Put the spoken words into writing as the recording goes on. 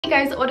Hey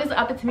guys, what is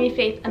up? It's me,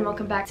 Faith, and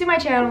welcome back to my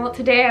channel.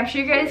 Today, I'm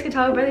sure you guys can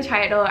tell by the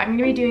title, I'm going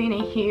to be doing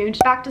a huge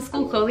back to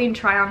school clothing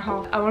try on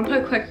haul. I want to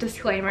put a quick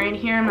disclaimer in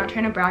here. I'm not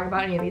trying to brag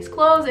about any of these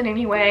clothes in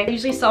any way. I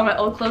usually sell my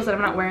old clothes that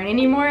I'm not wearing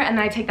anymore, and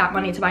then I take that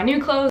money to buy new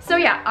clothes. So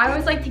yeah, I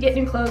always like to get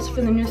new clothes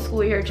for the new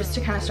school year just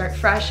to kind of start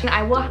fresh. And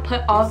I will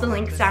put all of the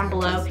links down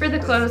below for the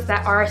clothes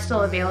that are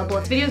still available.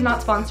 This video is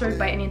not sponsored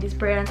by any of these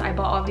brands. I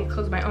bought all of these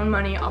clothes with my own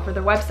money off of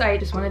their website.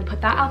 Just wanted to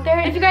put that out there.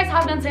 And if you guys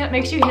haven't done so yet,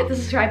 make sure you hit the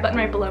subscribe button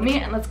right below me,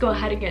 and let's go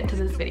ahead and get into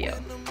this video.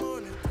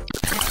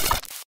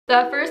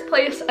 The first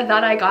place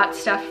that I got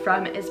stuff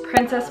from is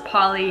Princess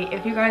Polly.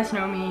 If you guys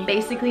know me,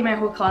 basically my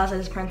whole closet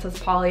is Princess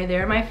Polly.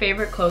 They're my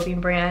favorite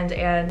clothing brand,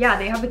 and yeah,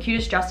 they have the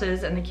cutest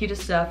dresses and the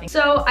cutest stuff.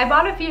 So I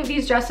bought a few of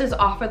these dresses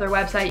off of their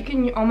website. You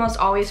can almost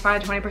always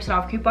find a 20%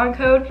 off coupon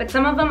code, but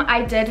some of them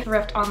I did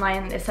thrift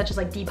online, such as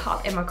like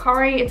Depop and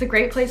Mercari. It's a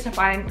great place to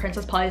find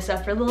Princess Polly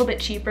stuff for a little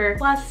bit cheaper.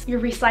 Plus, you're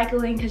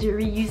recycling because you're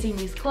reusing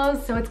these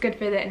clothes, so it's good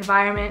for the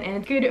environment and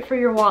it's good for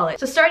your wallet.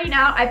 So starting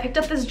out, I picked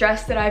up this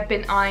dress that I've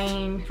been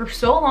eyeing for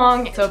so long.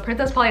 So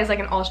Princess Polly is like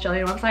an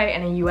Australian website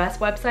and a US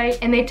website,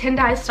 and they tend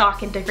to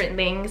stock in different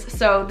things.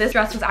 So this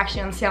dress was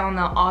actually on sale on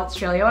the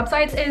Australia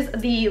websites. Is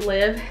the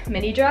Live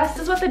mini dress.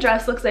 This is what the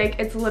dress looks like.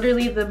 It's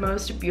literally the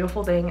most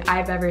beautiful thing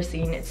I've ever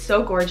seen. It's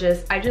so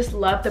gorgeous. I just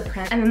love the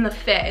print and then the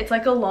fit. It's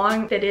like a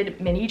long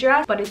fitted mini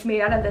dress, but it's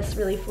made out of this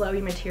really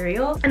flowy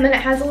material. And then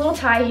it has a little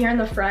tie here in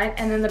the front,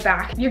 and then the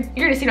back. You're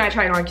gonna see when I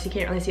try it on because you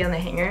can't really see it on the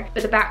hanger,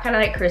 but the back kind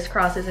of like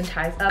crisscrosses and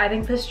ties up. I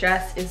think this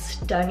dress is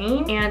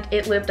stunning, and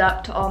it lived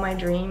up to all my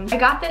dreams. I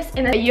got this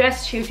in a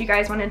US 2 if you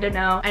guys wanted to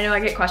know. I know I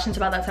get questions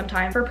about that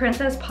sometimes. For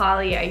Princess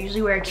Polly, I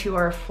usually wear 2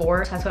 or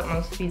 4. So that's what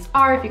most of these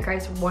are if you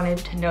guys wanted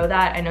to know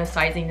that. I know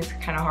sizing is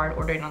kind of hard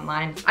ordering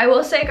online. I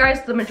will say,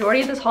 guys, the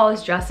majority of this haul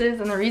is dresses,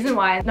 and the reason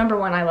why, number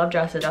one, I love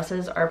dresses.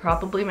 Dresses are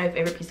probably my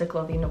favorite piece of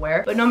clothing to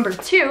wear. But number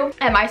two,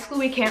 at my school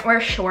we can't wear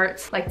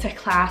shorts like to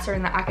class or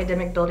in the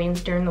academic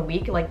buildings during the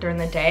week, like during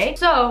the day.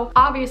 So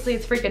obviously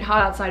it's freaking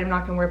hot outside. I'm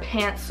not gonna wear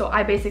pants, so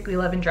I basically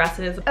live in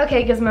dresses.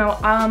 Okay, Gizmo,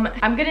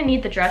 I'm gonna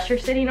need the dress you're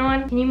sitting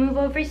on. Can you move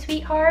over,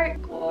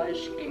 sweetheart?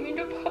 Gosh, give me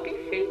the puppy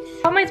face.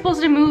 How am I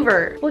supposed to move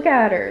her? Look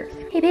at her.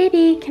 Hey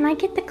baby, can I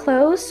get the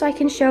clothes so I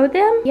can show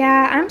them?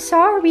 Yeah, I'm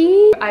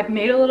sorry. I've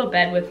made a little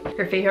bed with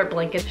her favorite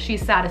blanket.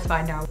 She's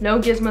satisfied now. No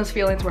Gizmo's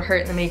feelings were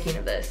hurt in the making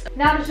of this.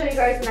 Now to show you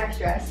guys the next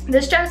dress.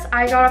 This dress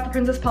I got off the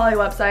Princess Polly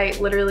website,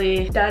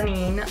 literally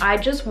stunning. I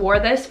just wore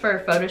this for a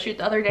photo shoot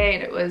the other day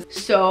and it was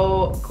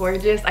so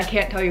gorgeous. I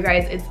can't tell you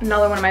guys, it's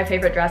another one of my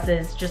favorite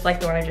dresses, just like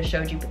the one I just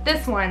showed you, but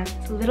this one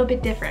is a little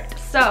bit different.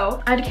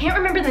 So I can't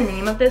remember the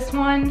name of this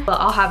one,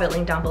 but I'll have it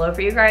linked down below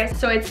for you guys.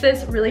 So it's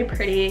this really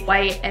pretty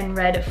white and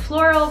red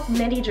floral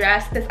midi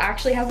dress. This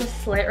actually has a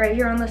slit right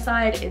here on the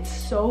side. It's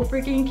so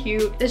freaking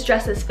cute. This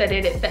dress is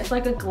fitted. It fits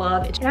like a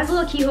glove. It has a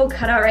little keyhole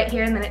cutout right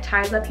here, and then it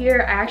ties up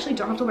here. I actually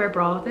don't have to wear a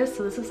bra with this,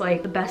 so this is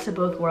like the best of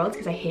both worlds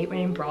because I hate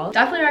wearing bras.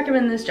 Definitely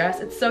recommend this dress.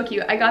 It's so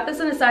cute. I got this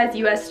in a size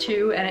US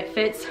 2 and it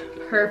fits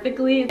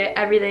perfectly.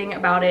 Everything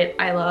about it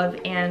I love,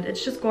 and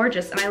it's just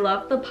gorgeous, and I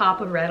love the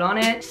pop of red on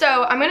it.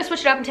 So I'm gonna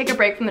switch it up and take a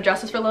break from the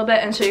dresses for a little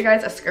bit and show you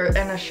guys a skirt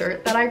and a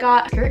shirt that I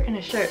got. Skirt and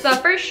a shirt. So the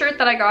first shirt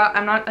that I got,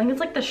 I think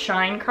it's like the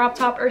Shine crop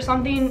top or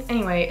something.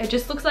 Anyway, it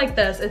just looks like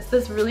this. It's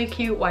this really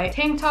cute white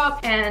tank top,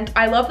 and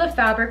I love the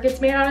fabric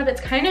it's made out of. It's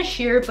kind of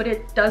sheer, but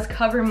it does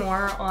cover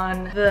more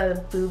on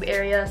the boob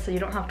area, so you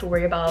don't have to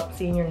worry about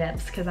seeing your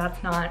nips because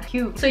that's not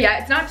cute. So yeah,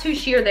 it's not too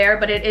sheer there,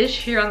 but it is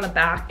sheer on the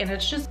back, and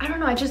it's just, I don't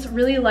know, I just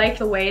really like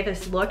the way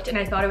this looked, and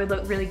I thought it would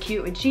look really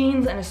cute with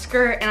jeans and a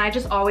skirt. And I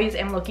just always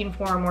am looking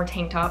for more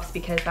tank tops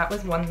because that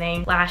was one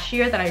thing last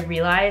year that I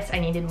realized I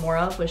needed more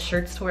of, was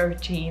shirts to wear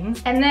with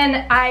jeans. And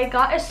then I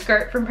got a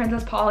skirt from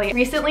Princess Polly.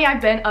 Recently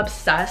I've been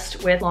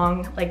obsessed with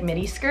long like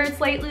midi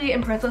skirts lately,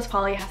 and Princess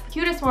Polly has the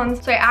cutest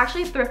ones. So I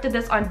actually thrifted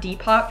this on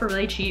Depop for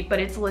really cheap, but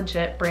it's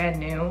legit brand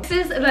new.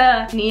 This is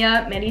the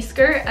Nia midi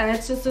skirt, and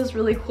it's just this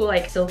really cool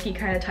like silky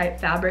kind of type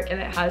fabric,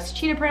 and it has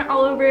cheetah print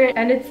all over it,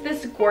 and it's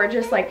this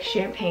gorgeous like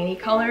champagne-y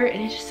color,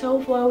 and it's just so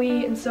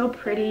flowy and so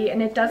pretty,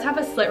 and it does have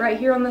a slit right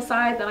here on the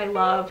side that I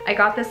love. I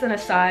got this in a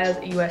size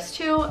US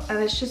 2, and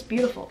it's just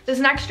beautiful. This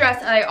next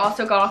dress I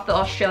also got off the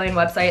Australian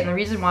website, and the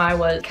reason why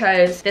was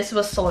because this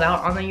was sold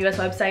out on the US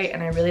website,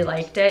 and I really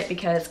liked it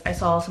because I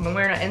saw someone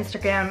wearing it on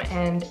Instagram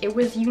and it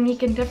was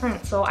unique and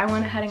different, so I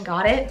went ahead and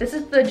got it. This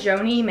is the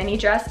Jonie mini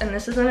dress, and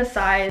this is in a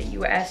size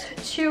US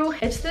 2.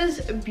 It's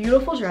this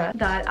beautiful dress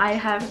that I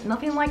have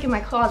nothing like in my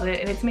closet,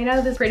 and it's made out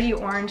of this pretty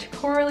orange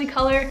corally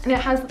color, and it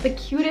has the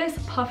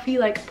cutest puffy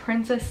like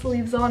princess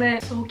sleeves on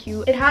it. So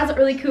cute. It has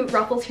really cute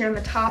ruffles here on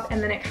the top,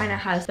 and then it kind of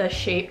has the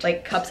shaped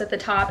like cups at the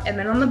top, and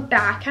then on the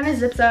back kind of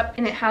zips up,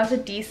 and it has a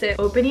decent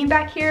opening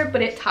back here,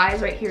 but it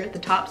ties right here at the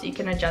top so you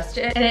can adjust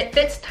it, and it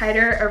fits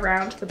tighter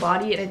around the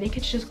body, and I think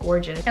it's just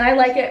gorgeous. And I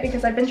like it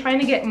because I've been trying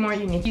to get more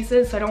unique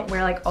pieces so I don't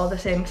wear like all the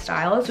same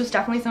styles. So it's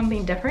definitely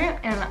something different,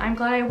 and I'm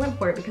glad I went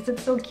for it because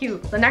it's so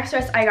cute. The next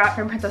dress I got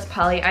from Princess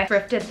Polly, I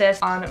thrifted this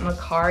on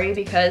Mercari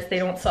because they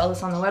don't sell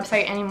this on the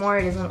website anymore.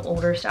 It is an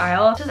older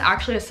style. This is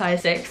actually actually a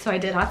size 6, so I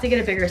did have to get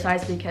a bigger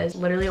size because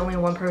literally only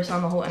one person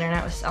on the whole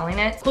internet was selling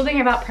it. Cool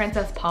thing about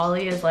Princess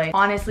Polly is like,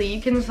 honestly,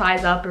 you can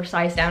size up or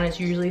size down, it's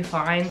usually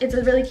fine. It's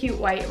a really cute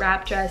white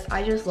wrap dress.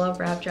 I just love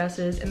wrap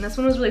dresses, and this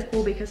one was really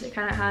cool because it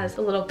kind of has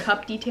a little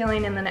cup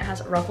detailing and then it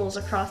has ruffles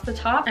across the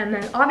top, and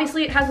then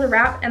obviously it has the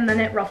wrap and then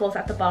it ruffles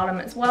at the bottom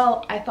as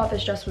well. I thought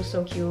this dress was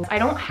so cute. I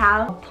don't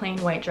have a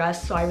plain white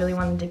dress, so I really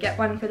wanted to get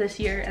one for this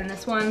year, and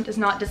this one does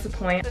not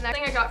disappoint. The next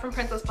thing I got from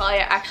Princess Polly I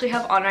actually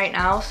have on right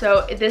now.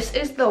 So this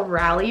is the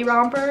Rally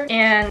romper,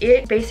 and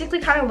it basically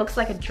kind of looks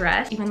like a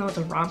dress even though it's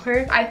a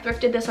romper. I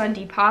thrifted this on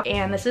Depop,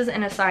 and this is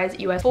in a size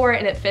US 4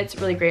 and it fits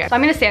really great. So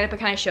I'm gonna stand up and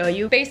kind of show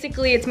you.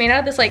 Basically it's made out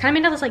of this like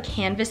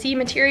canvasy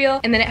material,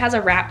 and then it has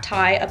a wrap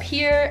tie up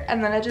here,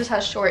 and then it just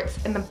has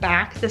shorts in the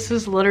back. This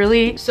is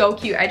literally so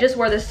cute. I just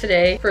wore this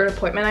today for an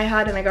appointment I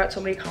had, and I got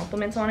so many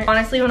compliments on it.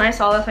 Honestly, when I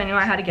saw this I knew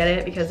I had to get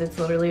it because it's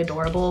literally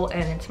adorable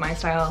and it's my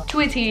style to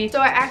a T. So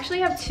I actually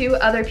have 2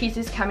 other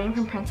pieces coming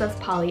from Princess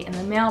Polly in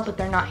the mail, but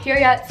they're not here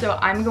yet, so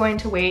I'm going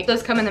to wait.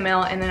 Those come in the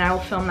mail and then I will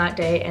film that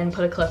day and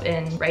put a clip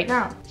in right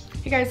now.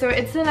 Hey guys, so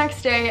it's the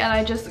next day and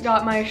I just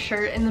got my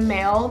shirt in the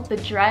mail, the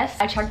dress.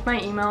 I checked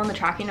my email and the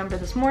tracking number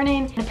this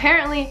morning, and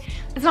apparently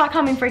it's not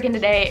coming freaking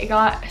today. It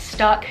got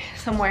stuck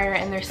somewhere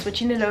and they're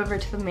switching it over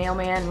to the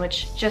mailman,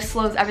 which just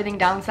slows everything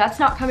down. So that's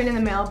not coming in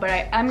the mail,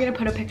 but I'm gonna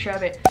put a picture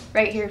of it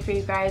right here for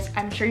you guys.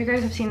 I'm sure you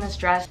guys have seen this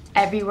dress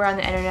everywhere on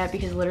the internet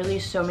because literally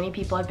so many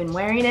people have been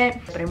wearing it,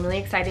 but I'm really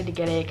excited to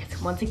get it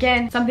because once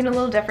again, something a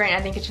little different.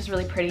 I think it's just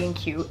really pretty and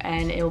cute,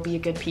 and it will be a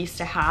good piece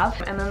to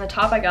have. And then the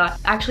top I got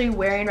actually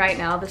wearing right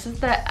now, this is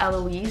the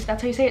Elouise,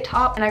 that's how you say it,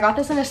 top, and I got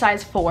this in a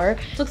size 4.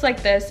 It looks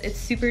like this. It's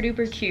super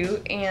duper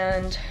cute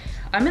and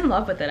I'm in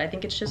love with it. I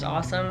think it's just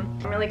awesome.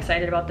 I'm really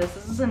excited about this.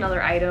 This is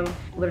another item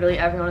literally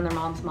everyone and their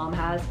mom's mom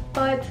has,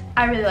 but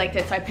I really liked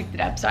it, so I picked it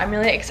up. So I'm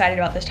really excited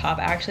about this top.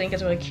 I actually think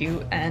it's really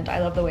cute and I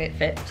love the way it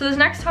fits. So this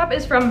next top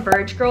is from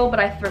Verge Girl, but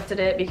I thrifted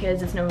it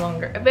because it's no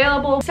longer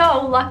available.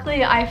 So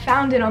luckily I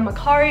found it on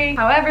Mercari.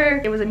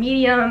 However, it was a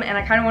medium and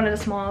I kind of wanted a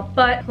small,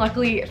 but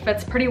luckily it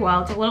fits pretty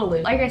well. It's a little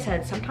loose. Like I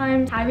said,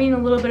 sometimes having a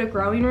little bit of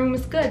growing room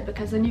is good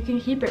because then you can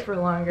keep it for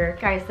longer.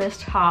 Guys, this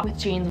top with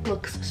jeans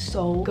looks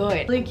so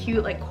good. Really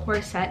cute, like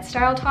corset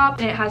style top,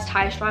 and it has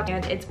tie strap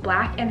and it's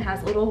black and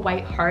has little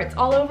white hearts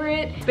all over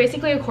it. It's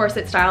basically a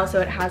corset style,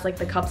 so it has like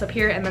the cups up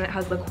here and then it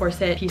has the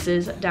corset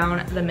pieces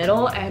down the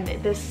middle, and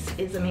this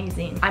is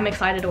amazing. I'm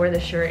excited to wear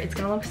this shirt. It's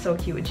gonna look so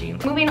cute with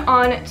jeans. Moving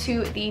on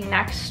to the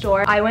next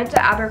store, I went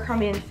to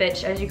Abercrombie &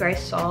 Fitch, as you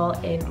guys saw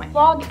in my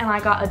vlog, and I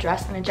got a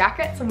dress and a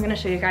jacket, so I'm gonna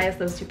show you guys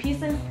those 2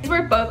 pieces. These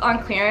were both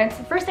on clearance.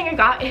 The first thing I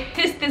got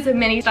is this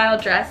mini style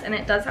dress, and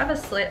it does have a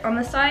slit on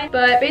the side,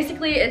 but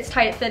basically it's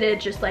tight fitted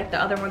just like the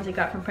other ones I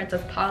got from Princess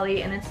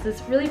Polly, and it's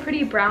this really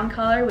pretty brown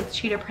color with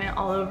cheetah print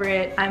all over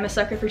it. I'm a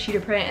sucker for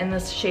cheetah print in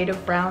this shade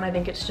of brown. I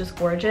think it's just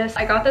gorgeous.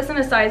 I got this in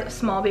a size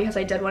small because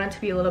I did want it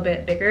to be a little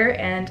bit bigger,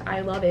 and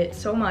I love it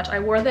so much. I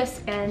wore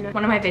this in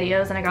one of my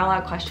videos and I got a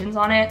lot of questions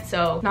on it,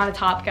 so not a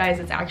top, guys,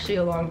 it's actually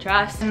a long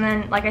dress. And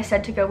then, like I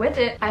said, to go with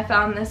it, I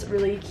found this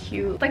really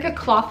cute, like a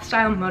cloth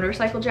style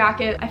motorcycle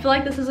jacket. I feel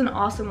like this is an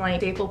awesome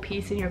like staple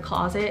piece in your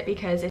closet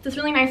because it's this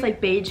really nice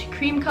like beige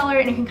cream color,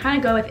 and it can kind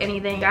of go with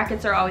anything.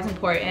 Jackets are always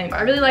important.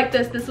 I really like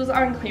this. This was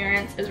on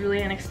clearance. It was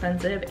really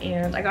inexpensive,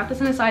 and I got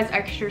this in a size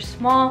extra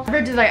small.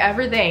 Never did I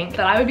ever think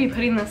that I would be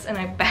putting this in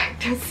a back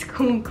to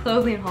school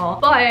clothing haul,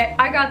 but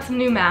I got some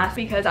new masks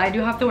because I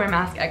do have to wear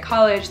masks at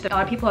college. A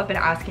lot of people have been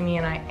asking me,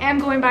 and I am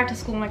going back to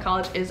school. My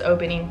college is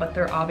opening, but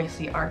there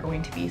obviously are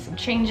going to be some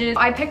changes.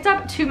 I picked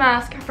up 2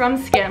 masks from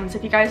Skims.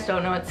 If you guys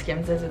don't know what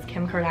Skims is, it's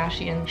Kim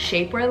Kardashian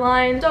shapewear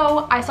line.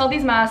 So I saw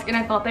these masks and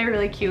I thought they were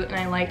really cute, and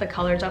I like the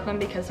colors of them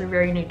because they're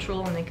very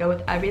neutral and they go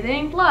with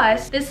everything.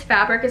 Plus, this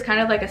fabric is kind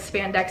of like a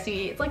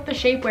spandexy, it's like the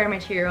shapewear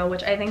material,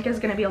 which I think is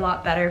gonna be a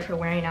lot better for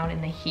wearing out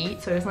in the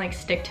heat, so it doesn't like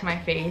stick to my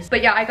face.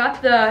 But yeah, I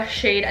got the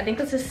shade, I think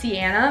this is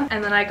Sienna,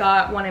 and then I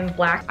got one in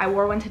black. I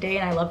wore one today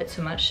and I love it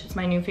so much. It's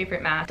my new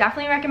favorite mask.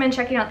 Definitely recommend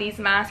checking out these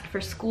masks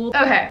for school.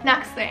 Okay,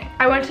 next thing.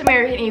 I went to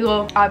American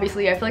Eagle.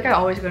 Obviously, I feel like I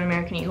always go to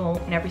American Eagle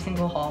in every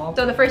single haul.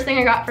 So the first thing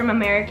I got from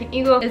American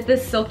Eagle is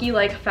this silky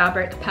like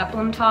fabric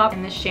peplum top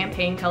in this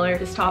champagne color.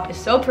 This top is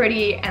so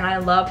pretty and I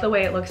love the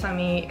way it looks on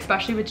me,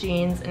 especially with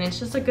jeans, and it's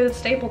just a good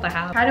staple to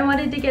have. I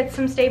wanted to get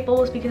some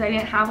staples because I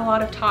didn't have a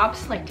lot of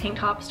tops, like tank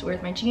tops to wear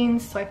with my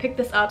jeans, so I picked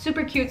this up.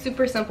 Super cute,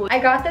 super simple. I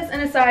got this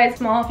in a size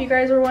small if you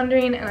guys were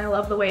wondering, and I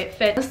love the way it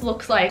fits. This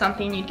looks like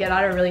something you'd get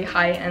at a really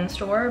high-end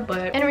store,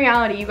 but in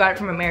reality you got it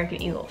from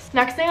American Eagles.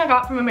 Next thing I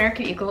got from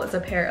American Eagle is a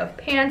pair of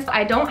pants.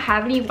 I don't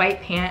have any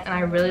white pants and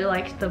I really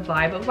liked the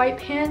vibe of white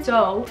pants,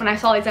 so when I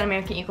saw these at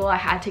American Eagle I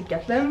had to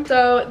get them.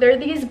 So they're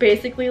these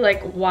basically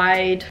like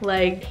wide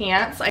leg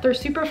pants. Like, they're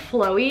super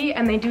flowy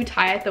and they do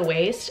tie at the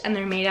waist, and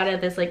they're made out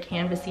of this like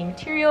canvasy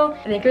material.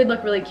 I think it would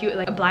look really cute with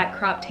like a black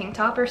crop tank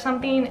top or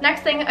something.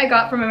 Next thing I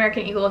got from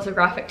American Eagle is a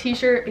graphic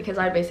t-shirt because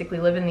I basically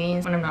live in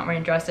these when I'm not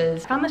wearing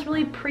dresses. I found this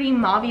really pretty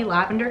mauvey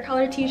lavender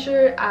color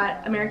t-shirt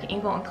at American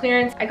Eagle on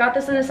clearance. I got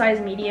this in a size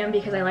medium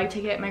because I like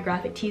to get my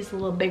graphic tees a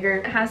little bigger.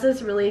 It has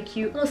this really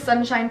cute little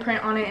sunshine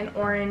print on it in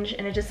orange,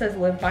 and it just says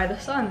live by the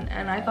sun,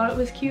 and I thought it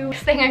was cute.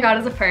 Next thing I got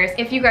is a purse.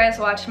 If you guys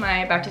watched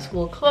my back to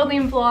school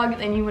clothing vlog,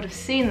 then you would have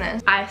seen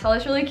this. I saw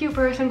this really cute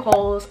purse in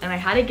Kohl's and I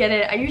had to get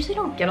it. I usually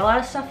don't get a lot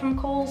of stuff from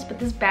Kohl's, but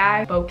this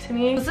bag spoke to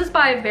me. This is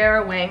by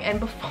Vera Wang, and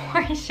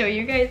before I show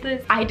you guys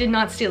this, I did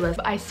not steal this,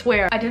 but I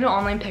swear I did an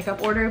online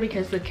pickup order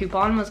because the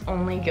coupon was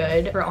only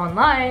good for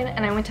online,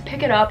 and I went to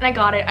pick it up and I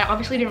got it. I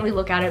obviously didn't really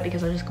look at it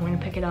because I was just going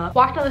to pick it up.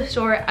 Walked out of the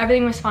store,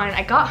 everything was fine.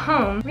 I got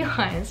home,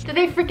 realized that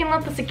they freaking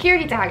left the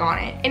security tag on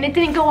it and it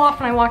didn't go off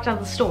when I walked out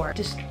of the store.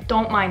 Just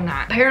don't mind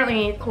that.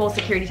 Apparently Kohl's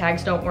security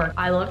tags don't work.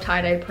 I love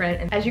tie-dye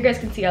print, and as you guys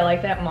can see, I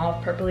like that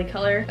mauve purpley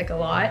color like a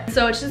lot.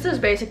 So it's just this,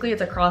 basically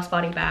it's a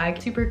crossbody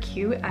bag, super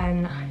cute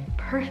and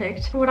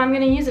perfect for what I'm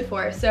gonna use it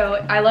for.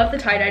 So I love the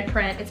tie-dyed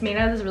print. It's made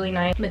out of this really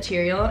nice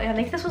material, and I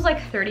think this was like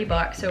 30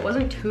 bucks, so it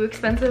wasn't too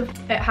expensive.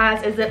 It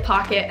has a zip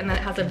pocket, and then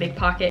it has a big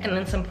pocket, and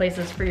then some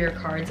places for your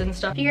cards and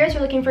stuff. If you guys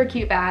are looking for a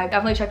cute bag,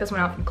 definitely check this one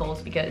out from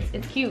Kohl's because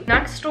it's cute.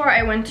 Next store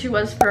I went to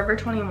was Forever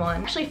 21.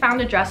 I actually found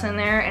a dress in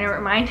there and it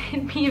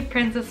reminded me of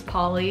Princess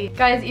Polly.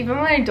 Guys, even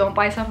when I don't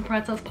buy stuff from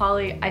Princess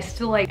Polly, I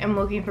still like am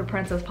looking for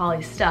Princess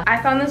Polly stuff.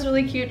 I found this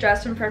really cute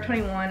dress from Forever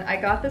 21. I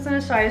got this in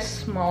a size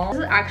small. This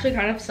is actually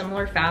kind of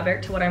similar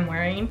fabric to what I'm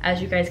wearing. As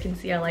you guys can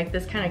see, I like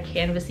this kind of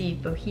canvasy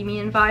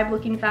bohemian vibe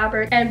looking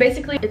fabric, and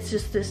basically it's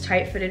just this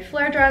tight fitted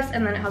flare dress,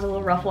 and then it has a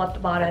little ruffle at the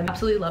bottom.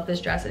 Absolutely love this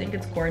dress. I think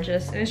it's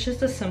gorgeous, and it's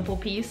just a simple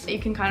piece that you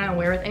can kind of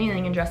wear with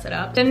anything and dress it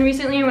up. Then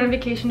recently I went on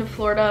vacation to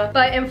Florida,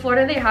 but in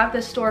Florida they have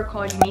this store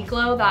called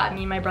Uniqlo that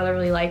me and my brother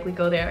really like. We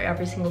go there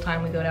every single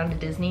time we go down to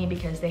Disney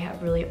because they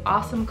have really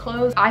awesome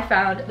clothes. I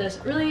found this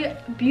really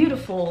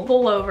beautiful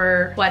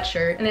pullover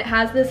sweatshirt, and it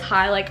has this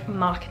high like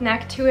mock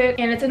neck to it,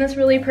 and it's in this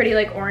really pretty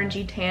like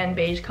orangey tan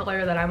beige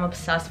color that I'm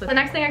obsessed with. The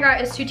next thing I got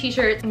is two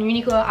t-shirts, and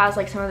Uniqlo has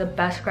like some of the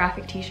best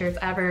graphic t-shirts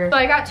ever. So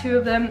I got two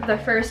of them. The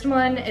first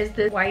one is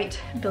this white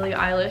Billie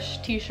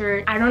Eilish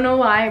t-shirt. I don't know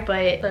why,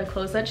 but the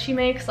clothes that she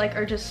makes like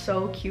are just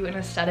so cute and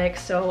aesthetic,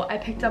 so I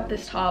picked up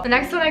this top. The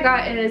next one I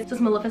got is this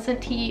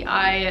Maleficent tee.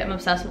 I am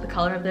obsessed with the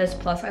color of this,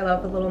 plus I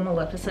love the little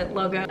Maleficent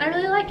logo. I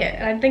really like it,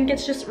 and I think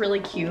it's just really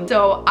cute.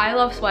 So I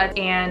love sweats,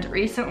 and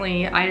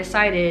recently I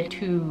decided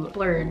to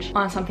splurge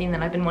on something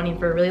that I've been wanting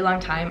for a really long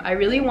time. I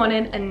really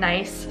wanted a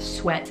nice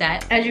sweat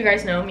set. As you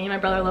guys know, me and my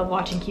brother love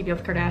watching Keeping Up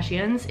with the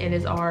Kardashians. It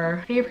is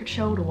our favorite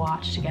show to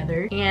watch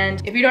together.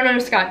 And if you don't know who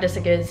Scott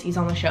Disick is, he's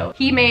on the show.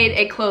 He made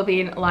a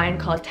clothing line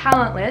called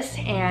Talentless,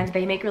 and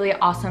they make really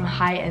awesome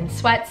high-end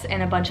sweats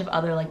and a bunch of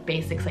other like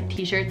basics like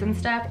t-shirts and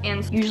stuff.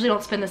 And usually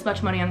don't spend this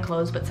much money on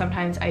clothes, but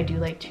sometimes I do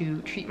like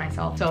to treat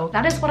myself. So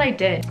that is what I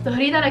did. The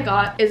hoodie that I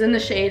got is in the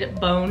shade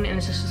Bone, and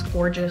it's just this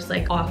gorgeous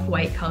like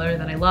off-white color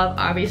that I love,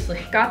 obviously.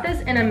 Got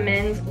this in a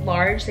men's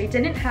large. They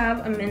didn't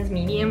have a men's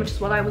medium, which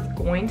is what I was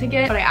going to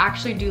get, but I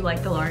actually do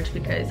like the large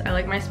because I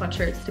like my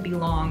sweatshirts to be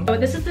long. So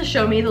this is the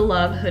Show Me the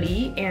Love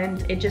hoodie,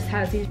 and it just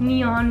has these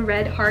neon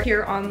red heart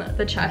here on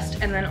the chest,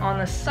 and then on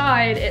the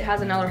side it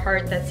has another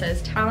heart that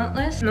says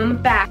Talentless. And on the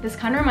back, this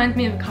kind of reminds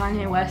me of a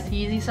Kanye West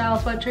Yeezy style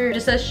sweatshirt. It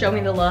just says Show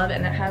Me the Love,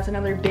 and it has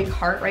another big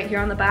heart right here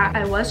on the back.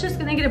 I was just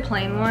gonna get a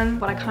plain one,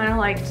 but I kind of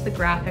liked the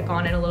graphic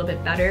on it a little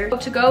bit better. So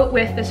to go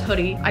with this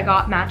hoodie, I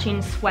got matching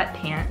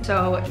sweatpants.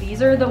 So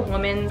these are the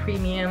women's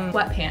premium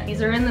sweatpants.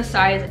 These are in the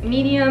size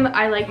medium.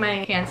 I like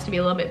my pants to be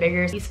a little bit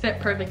bigger. These fit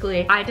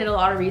perfectly. I did a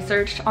lot of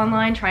research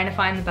online trying to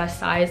find the best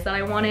size that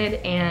I wanted,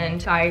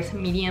 and size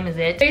medium is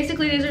it.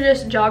 Basically, these are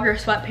just jogger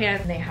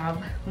sweatpants. They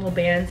have little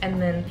bands,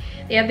 and then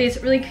they have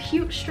these really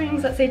cute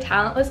strings that say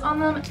Talentless on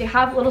them. They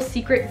have little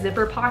secret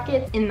zipper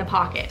pockets in the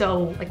pocket.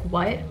 So like,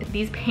 what?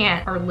 These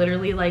pants are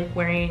literally like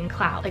wearing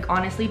clout. Like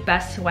honestly,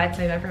 best sweats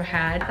I've ever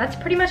had. That's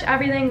pretty much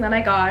everything that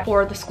I got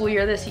for the school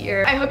year this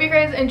year. I hope you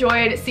guys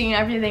enjoyed seeing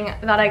everything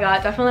that I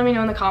got. Definitely let me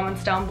know in the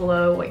comments down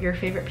below what your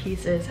favorite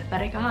piece is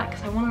that I got,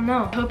 because I want to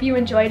know. I hope you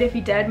enjoyed. If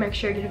you did, make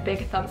sure to give a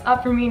big thumbs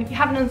up for me. And if you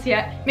haven't done so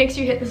yet, make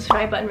sure you hit the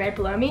subscribe button right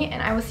below me,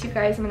 and I will see you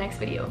guys in the next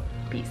video.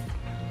 Peace.